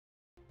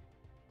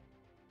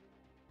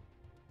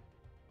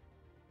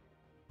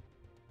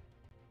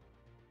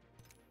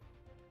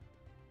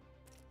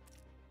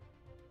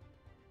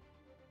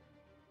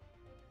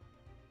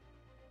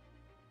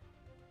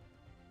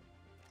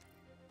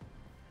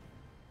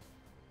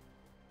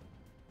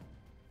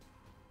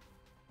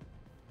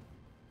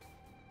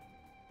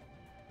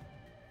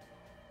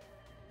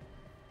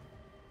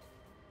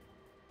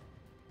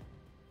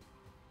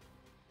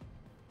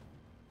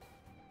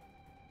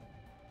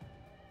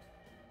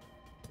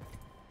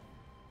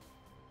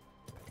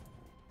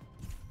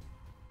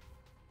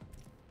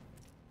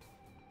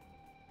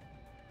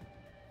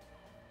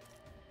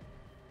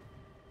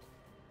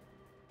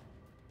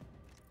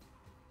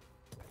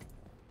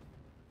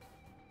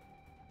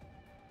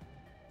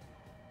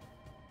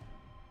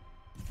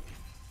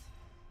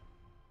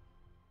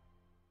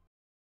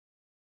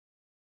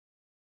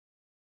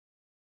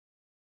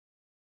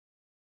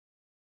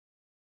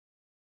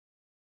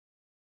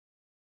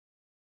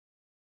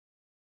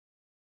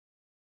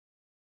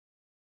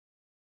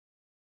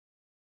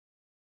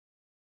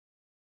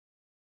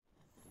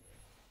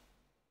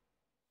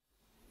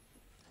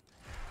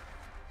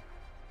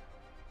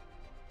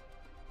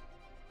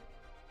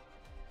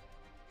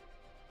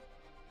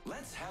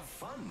Let's have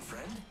fun,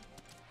 friend.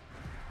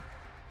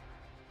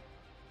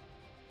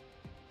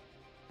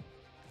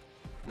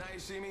 Now you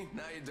see me,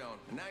 now you don't.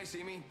 And now you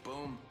see me,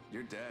 boom,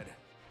 you're dead.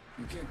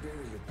 You can't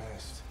bury your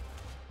past,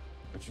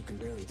 but you can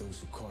bury those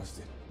who caused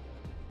it.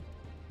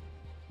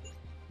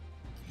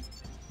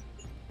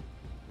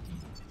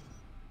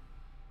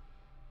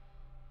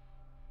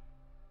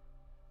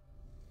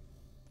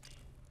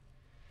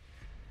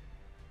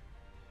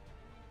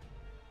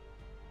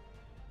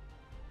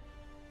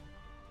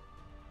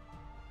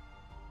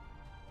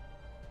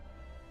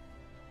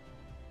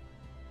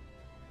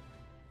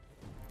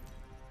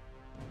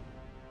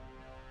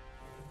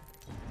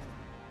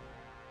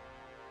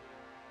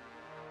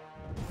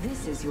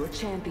 This is your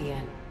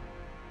champion.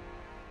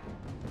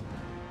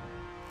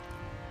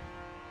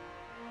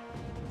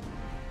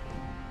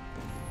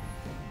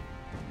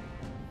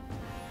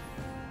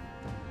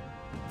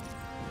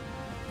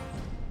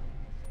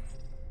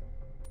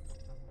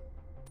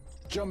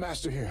 Jump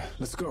Master here.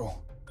 Let's go.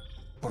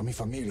 Por mi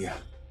familia.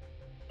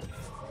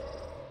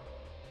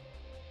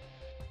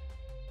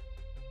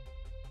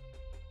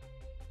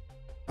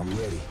 I'm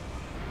ready.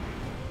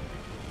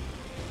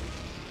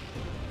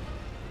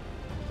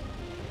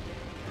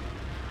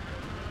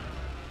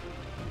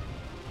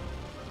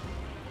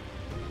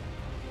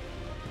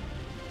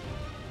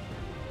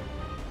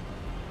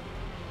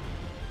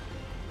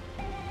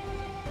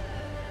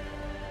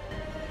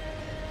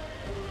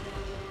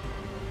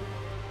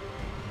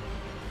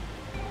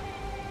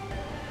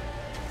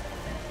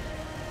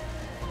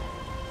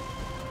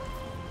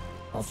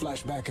 I'll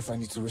flash back if I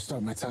need to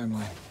restart my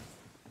timeline.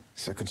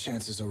 Second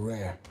chances are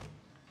rare.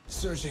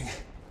 Searching.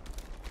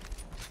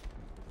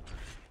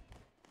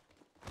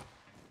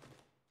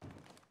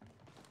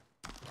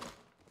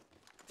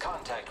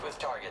 Contact with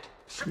target.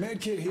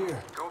 Medkit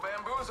here. Go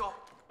bamboozle.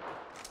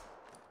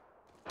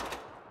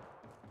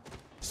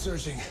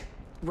 Searching.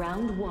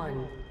 Round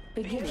 1.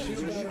 Beginning Shield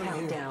your battery here.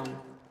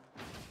 countdown.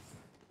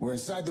 We're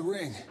inside the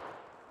ring.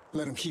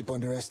 Let them keep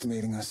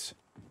underestimating us.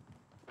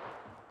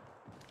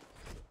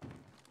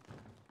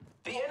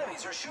 The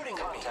enemies are shooting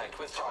contact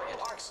with target.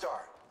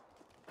 Arcstar.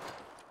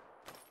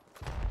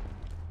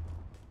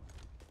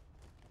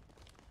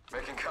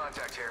 Making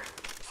contact here.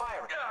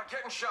 Firing.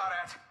 Getting shot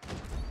at.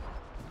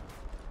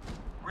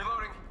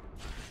 Reloading.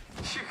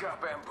 You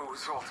got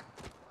bamboozled.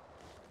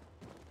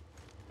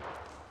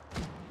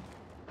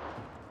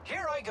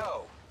 Here I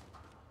go.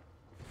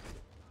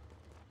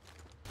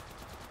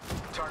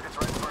 Target's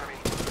right in front of me.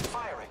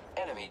 Firing.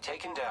 Enemy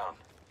taken down.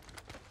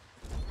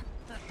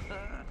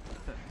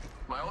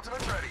 My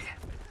ultimate's ready.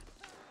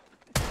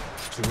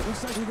 So it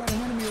looks like we got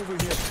an enemy over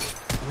here.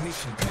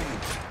 Unleashing pain.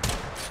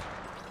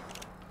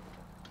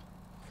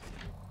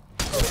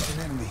 There's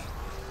an enemy.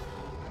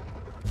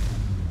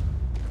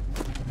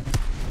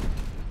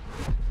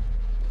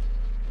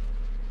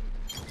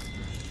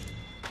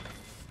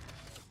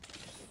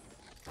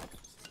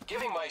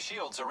 Giving my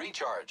shields a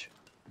recharge.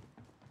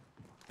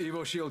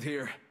 Evo shield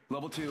here.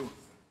 Level 2.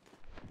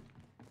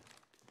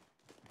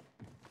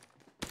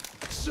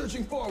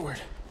 Surging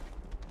forward.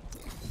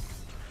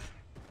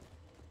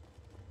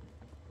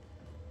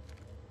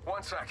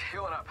 One sec.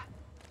 Healing up.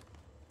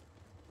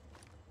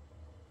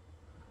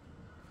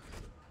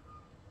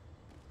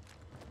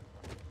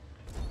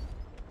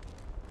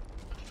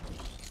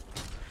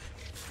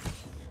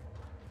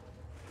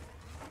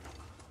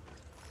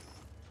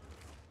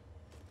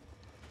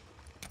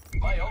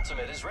 My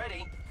ultimate is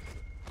ready.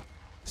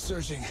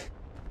 Surging.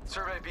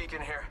 Survey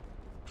beacon here.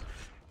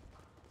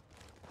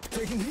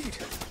 Taking heat.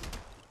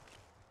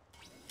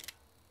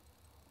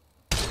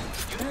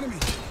 Enemy.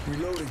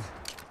 Reloading.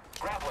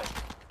 Grappling.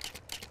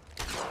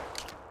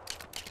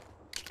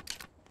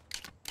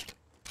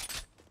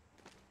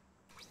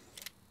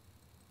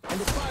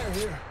 Under fire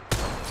here.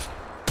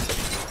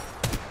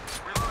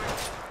 Reloading.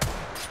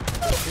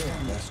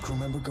 Damn, last crew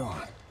member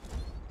gone.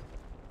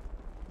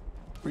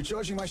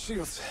 Recharging my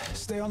shields.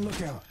 Stay on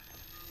lookout.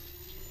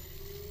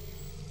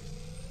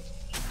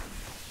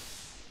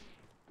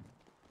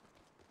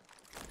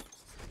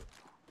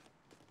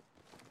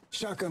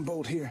 Shotgun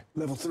bolt here,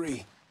 level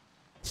 3.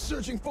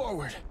 Surging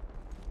forward.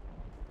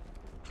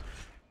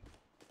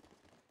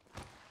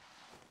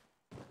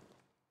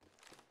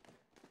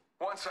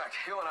 One sec.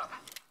 Healing up.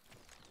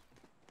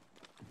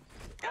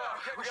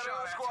 We got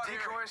another squad here.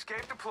 Decoy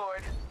escape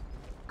deployed.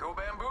 Go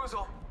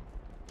bamboozle.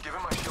 Give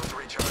him my shield to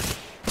recharge.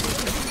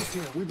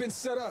 Here, we've been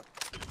set up.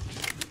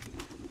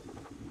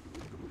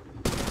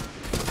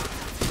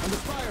 Under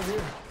fire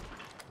here.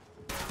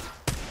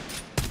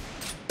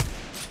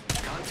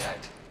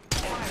 Contact.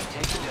 Enemy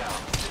taken down.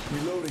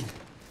 Reloading.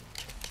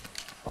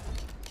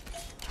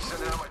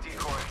 Sending out my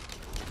decoy.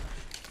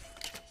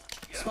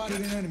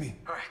 Spotted an enemy.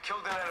 All right,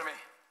 killed an enemy.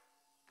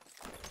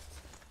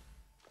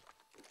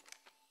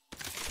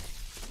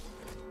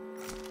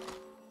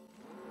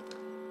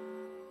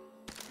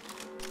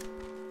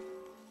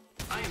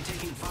 I am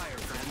taking fire,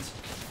 friends.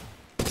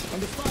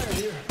 Under fire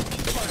here.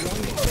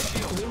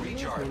 Shield to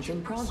recharge. Movement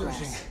in progress.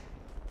 Searching.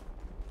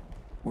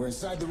 We're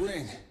inside the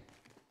ring.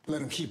 Let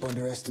them keep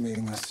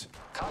underestimating us.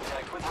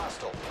 Contact with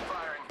hostile.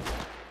 Firing.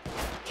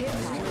 Care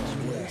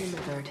package being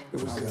delivered.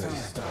 It was the time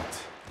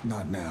stopped.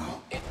 Not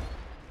now.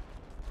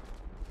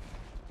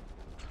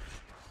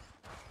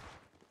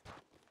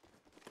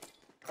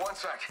 One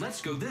sec.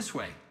 Let's go this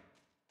way.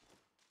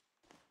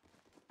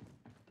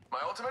 My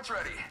ultimate's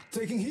ready.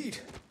 Taking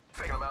heat.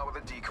 Faking him out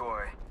with a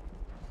decoy.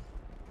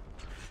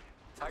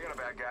 I got a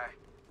bad guy.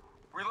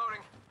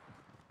 Reloading.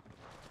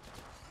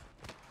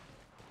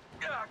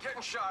 Yeah,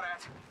 getting shot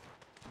at.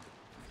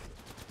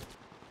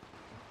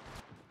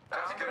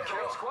 That's a good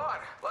kill. Squad.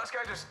 Last guy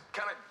just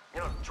kind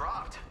of,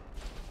 dropped.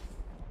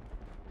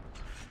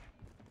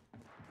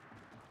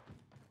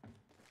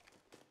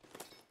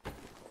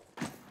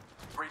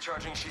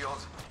 Recharging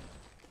shields.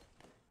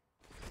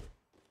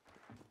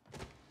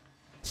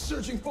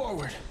 Surging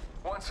forward.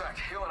 One sec.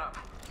 Healing up.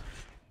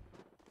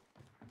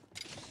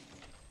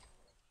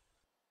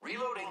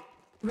 Reloading.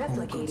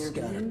 Replicator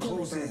Scatter. being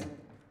Close delivered. in.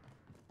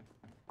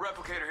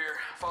 Replicator here.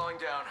 Falling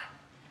down.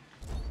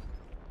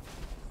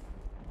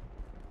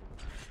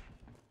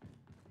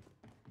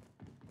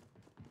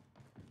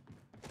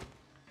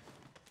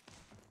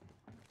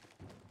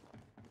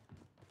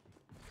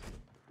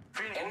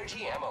 Feeding.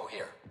 Energy ammo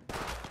here.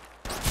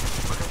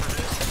 Looking for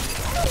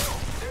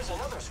this. There's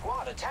another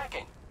squad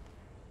attacking.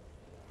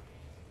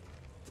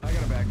 I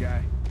got a bad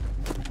guy.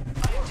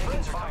 I am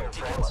taking fire,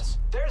 friends.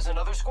 There's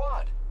another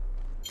squad.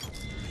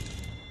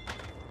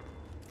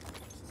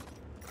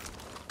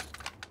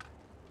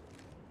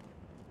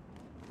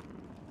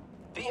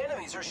 The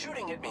enemies are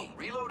shooting at me.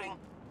 Reloading.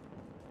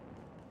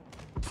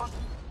 Fuck.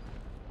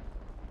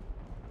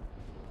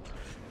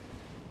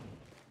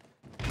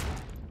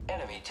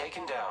 Enemy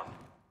taken down.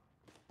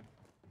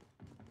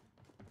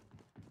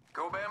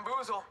 Go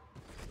bamboozle.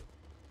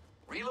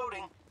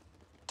 Reloading.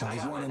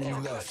 There's one enemy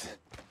left.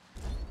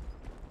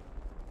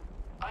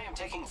 I am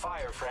taking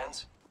fire,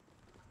 friends.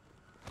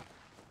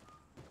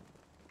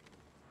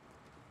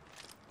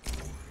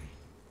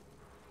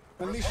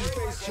 Unleash your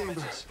Repairing face my chamber.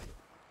 damages.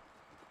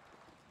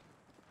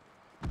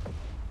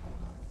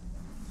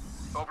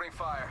 Opening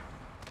fire.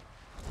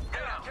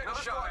 Get out.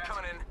 Another shot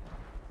coming in.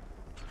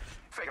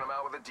 Faking him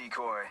out with a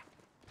decoy.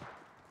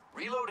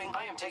 Reloading.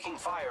 I am taking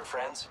fire,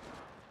 friends.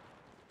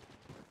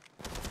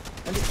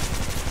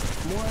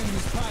 More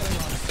enemies piling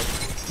on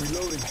us.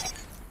 Reloading.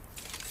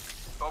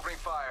 Opening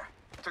fire.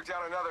 Took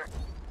down another.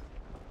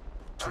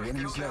 Two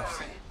enemies Killed an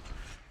left.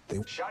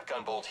 enemy.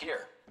 Shotgun bolt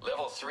here.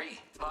 Level 3.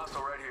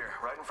 Hostile right here.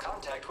 Right in front.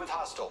 Contact with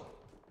hostile.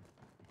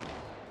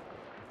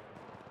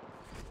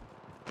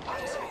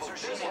 Enemies are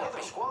shooting.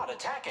 Another squad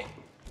attacking.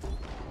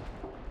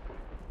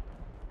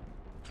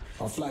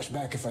 I'll flash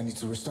back if I need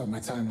to restart my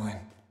timeline.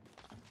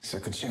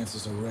 Second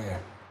chances are rare.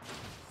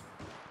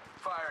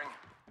 Firing.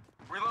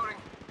 Reloading.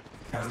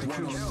 As the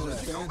crew Go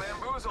understand,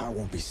 bamboozle. I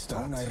won't be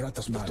stopped. Aún hay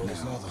ratas por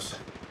todos lados.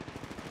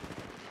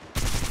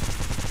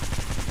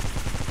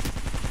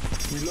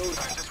 Reload.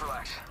 Alright, just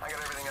relax. I got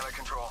everything under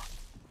control.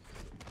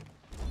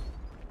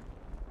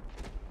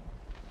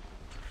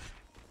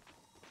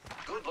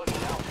 Good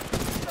looking out.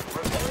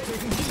 Repairing.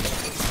 Taking heat.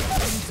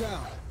 Enemy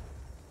down.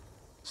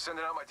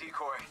 Sending out my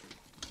decoy.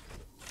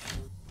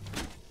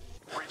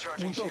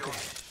 Recharging Un toque. shield.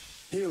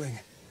 Healing.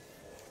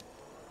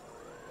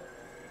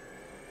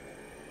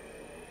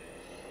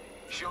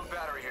 Shield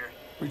battery here.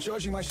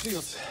 Recharging my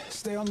shields.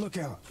 Stay on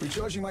lookout.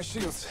 Recharging my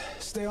shields.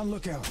 Stay on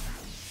lookout.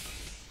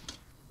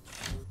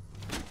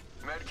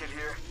 Medkit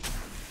here.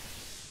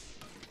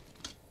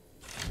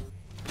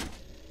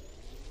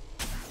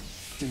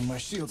 Giving my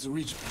shields a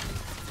reach.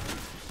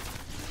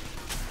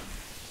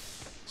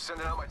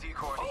 Sending out my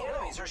decoy. The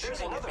enemies are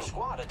shooting. Another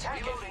squad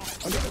attacking. Reloading.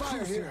 Under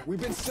fire here.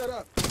 We've been set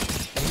up. I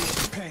need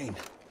some pain.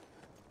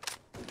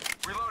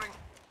 Reloading.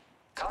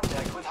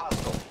 Contact with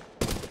hostile.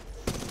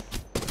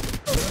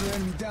 Another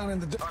enemy down in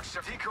the Our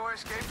decoy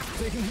escaped.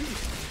 taking heat.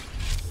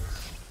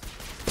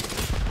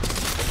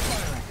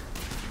 Firing.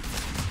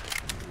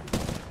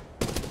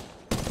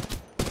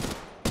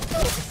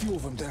 A few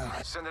of them down.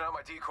 Sending out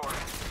my decoy.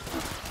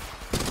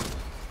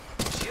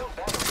 Shield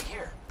battery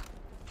here.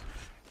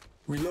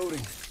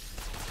 Reloading.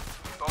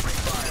 Opening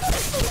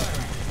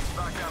fire.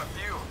 Knocked down a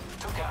few.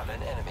 Took out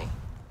an enemy.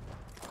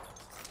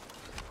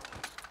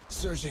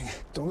 Surging.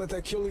 Don't let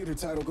that kill leader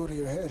title go to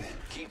your head.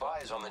 Keep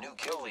eyes on the new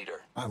kill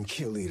leader. I'm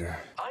kill leader.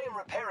 I am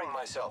repairing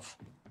myself.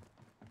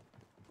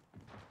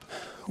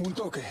 Un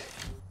toque.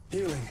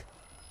 Healing.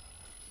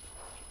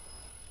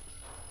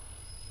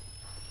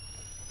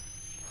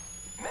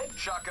 Med.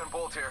 Shotgun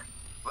bolt here.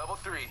 Level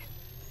 3.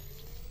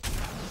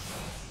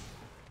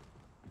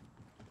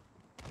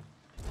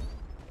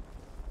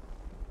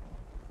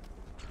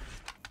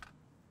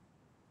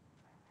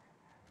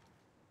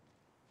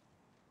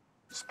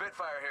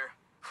 Spitfire here.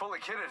 Fully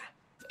kitted.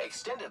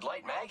 Extended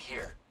light mag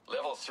here.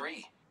 Level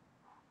 3.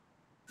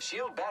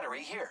 Shield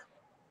battery here.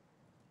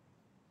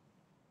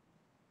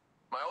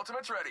 My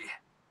ultimate's ready.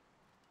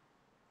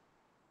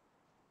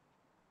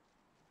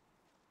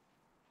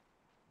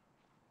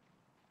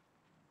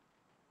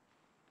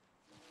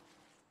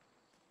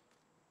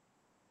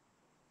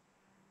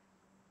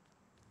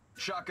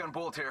 Shotgun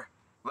bolt here.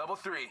 Level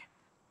 3.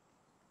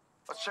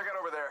 Let's check out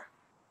over there.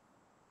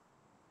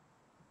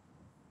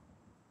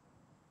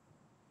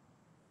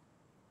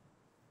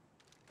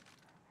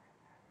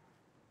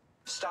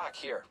 Stock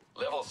here.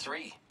 Level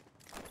 3.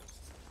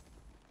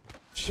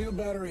 Shield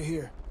battery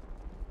here.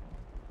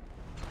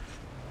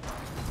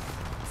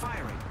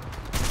 Firing.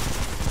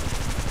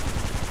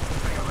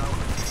 Hang on out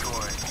with the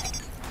decoy.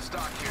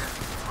 Stock here.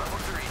 Level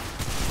 3.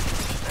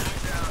 Enemy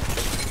down.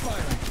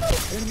 Firing.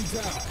 Enemy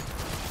down.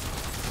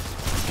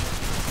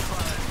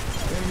 Fire.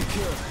 Enemy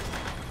killed.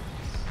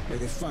 May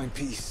they find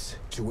peace.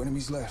 2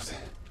 enemies left.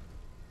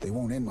 They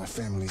won't end my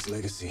family's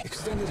legacy.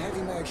 Extended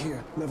heavy mag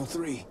here. Level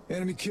 3.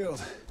 Enemy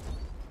killed.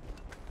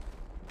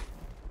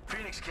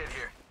 Phoenix kid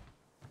here.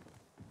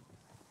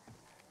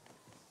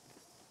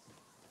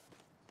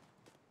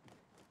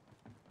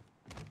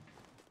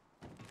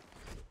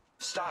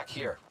 Stock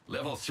here.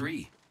 Level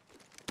 3.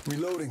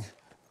 Reloading.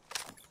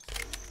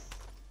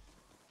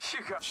 You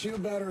got...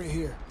 Shield battery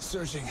here.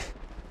 Searching.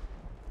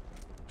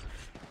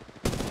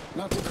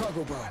 Not the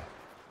cargo bot.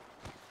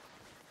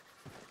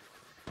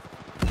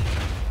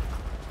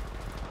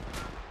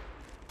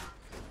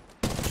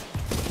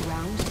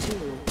 Round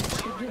 2.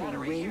 Beginning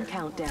ring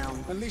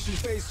countdown. Unleashing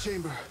phase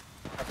chamber.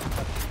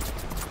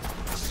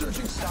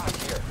 Searching. Stock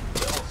here.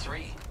 Level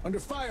 3. Under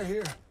fire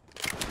here.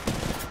 Shoot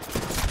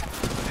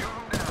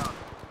him down.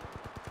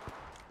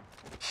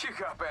 You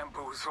got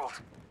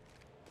bamboozled.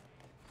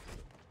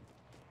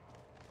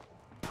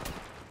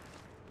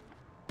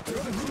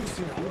 There's a goose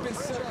here. We've been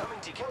Friends set are up.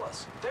 coming to kill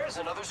us. There's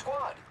another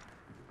squad.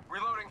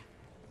 Reloading.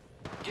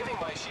 Giving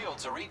my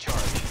shields a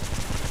recharge.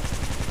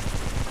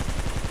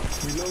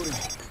 Reloading.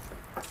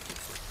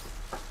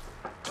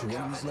 2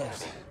 enemies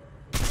left.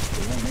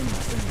 They won't end my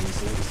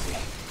family's legacy.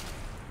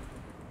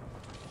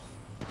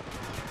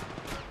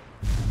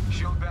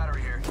 Shield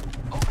battery here.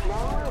 Opening Now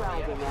fire on the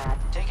arriving enemy.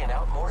 at Taking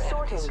out more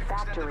sorting enemies.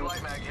 Extended factory.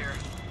 light mag here.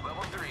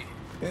 Level 3.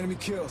 Enemy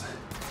killed.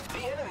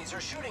 The enemies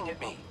are shooting at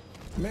me.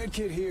 Med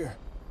kit here.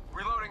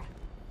 Reloading.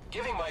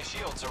 Giving my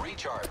shields a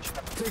recharge.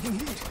 Taking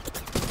heat.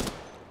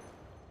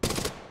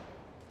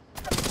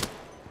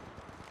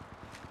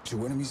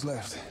 2 enemies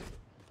left.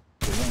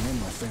 They won't end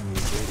my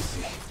family's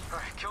legacy.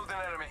 Alright, killed an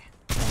enemy.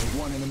 Only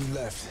 1 enemy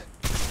left.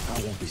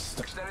 I won't be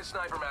stuck. Extended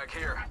sniper mag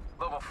here.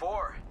 Level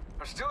 4.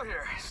 I'm still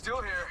here.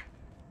 Still here.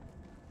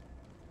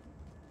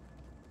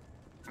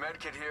 Med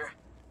kit here.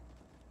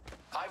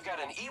 I've got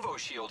an Evo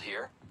shield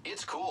here.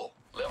 It's cool.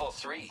 Level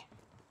 3.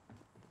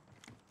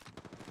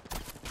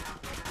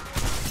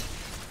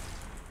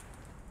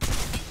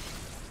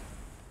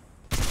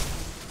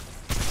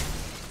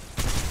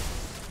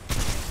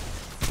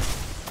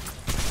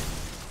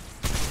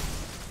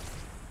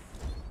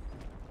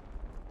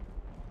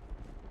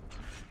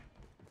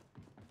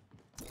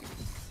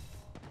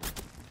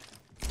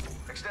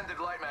 Extended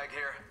light mag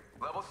here.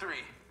 Level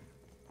 3.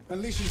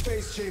 Unleashing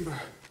phase chamber.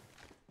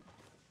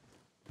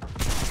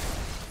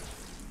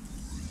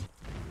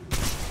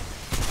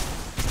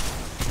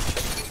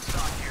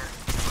 Stock here.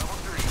 Level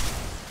 3.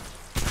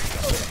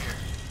 Here.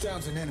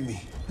 Down's an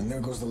enemy. And there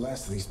goes the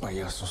last of these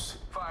payasos.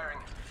 Firing.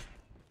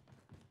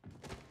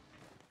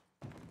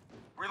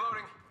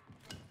 Reloading.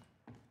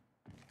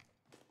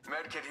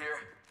 Med kit here.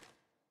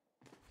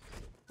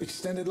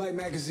 Extended light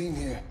magazine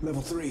here.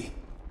 Level 3.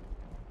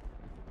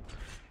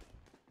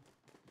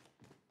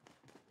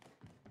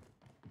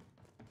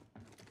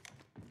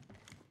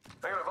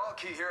 I got a vault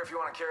key here if you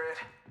want to carry it.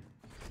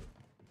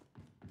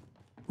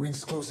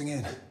 Ring's closing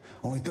in.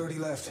 Only 30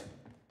 left.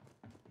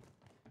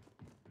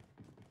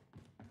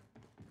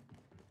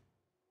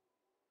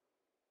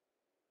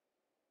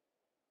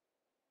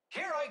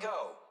 Here I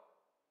go.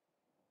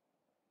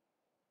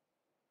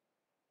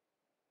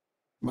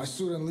 My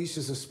suit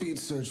unleashes a speed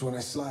surge when I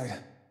slide,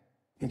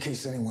 in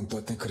case anyone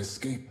thought they could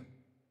escape.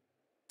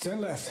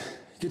 10 left.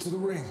 Get to the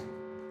ring.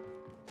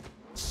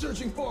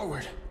 Searching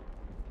forward.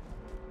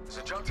 There's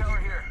a jump tower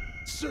here.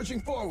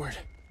 Searching forward.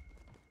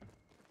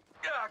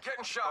 Yeah,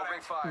 getting shot.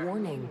 Opening fire.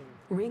 Warning.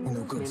 Ring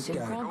No good, movement in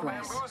Scott. Go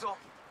progress. bamboozle.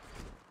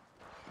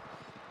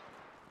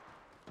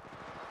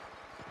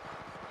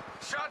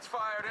 Shots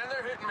fired and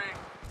they're hitting me.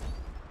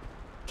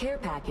 Care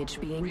package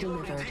being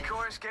delivered.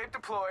 Decoy escape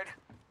deployed.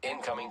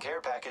 Incoming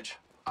care package.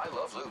 I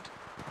love loot.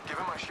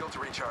 Giving my shield to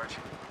recharge.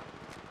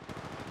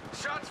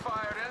 Shots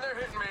fired and they're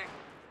hitting me.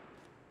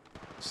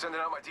 Sending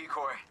out my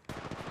decoy.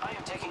 I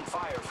am taking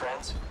fire,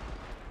 friends.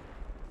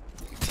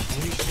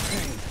 Unleash the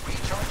pain.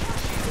 Recharge your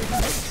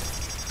shield.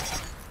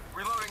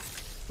 Reloading.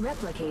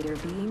 Replicator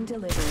being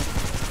delivered.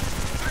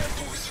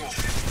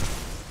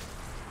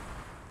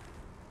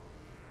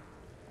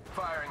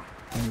 Firing.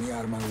 Enemy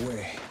out of my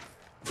way.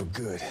 For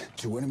good.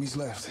 2 enemies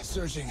left.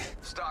 Searching.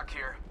 Stock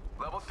here.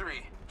 Level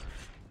 3.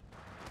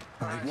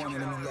 Only 1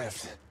 enemy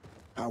left.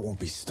 I won't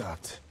be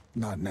stopped.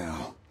 Not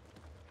now.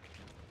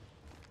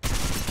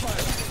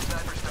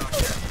 Sniper stock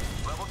here.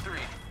 Level 3.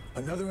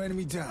 Another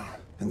enemy down.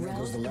 And there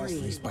goes the last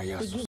of these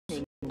payasos.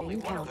 Beginning Only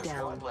ring one other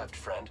countdown. squad left,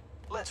 friend.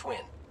 Let's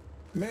win.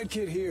 Med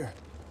kit here.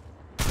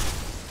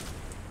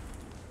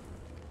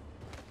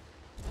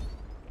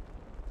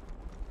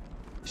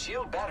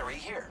 Shield battery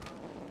here.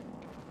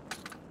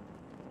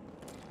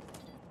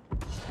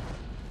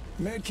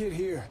 Med kit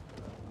here.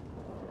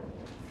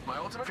 My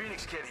ultimate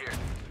Phoenix kit here.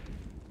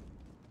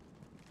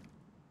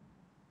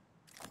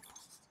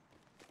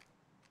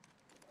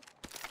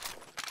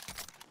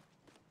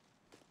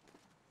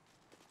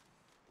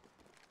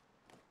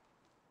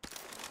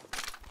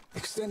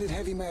 Extended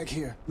heavy mag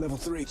here, level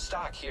 3.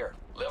 Stock here.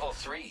 Level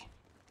 3.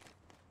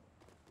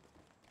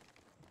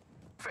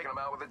 Faking him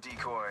out with a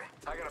decoy.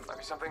 Might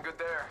be something good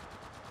there.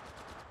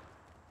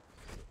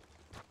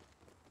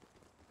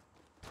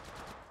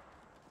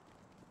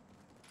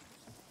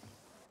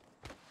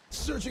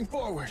 Searching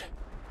forward.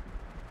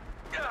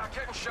 Yeah,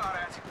 getting shot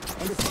at.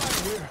 Under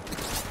fire here.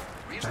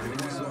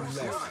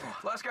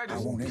 Last guy I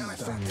just won't end got my it.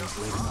 family's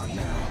waiting on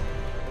now.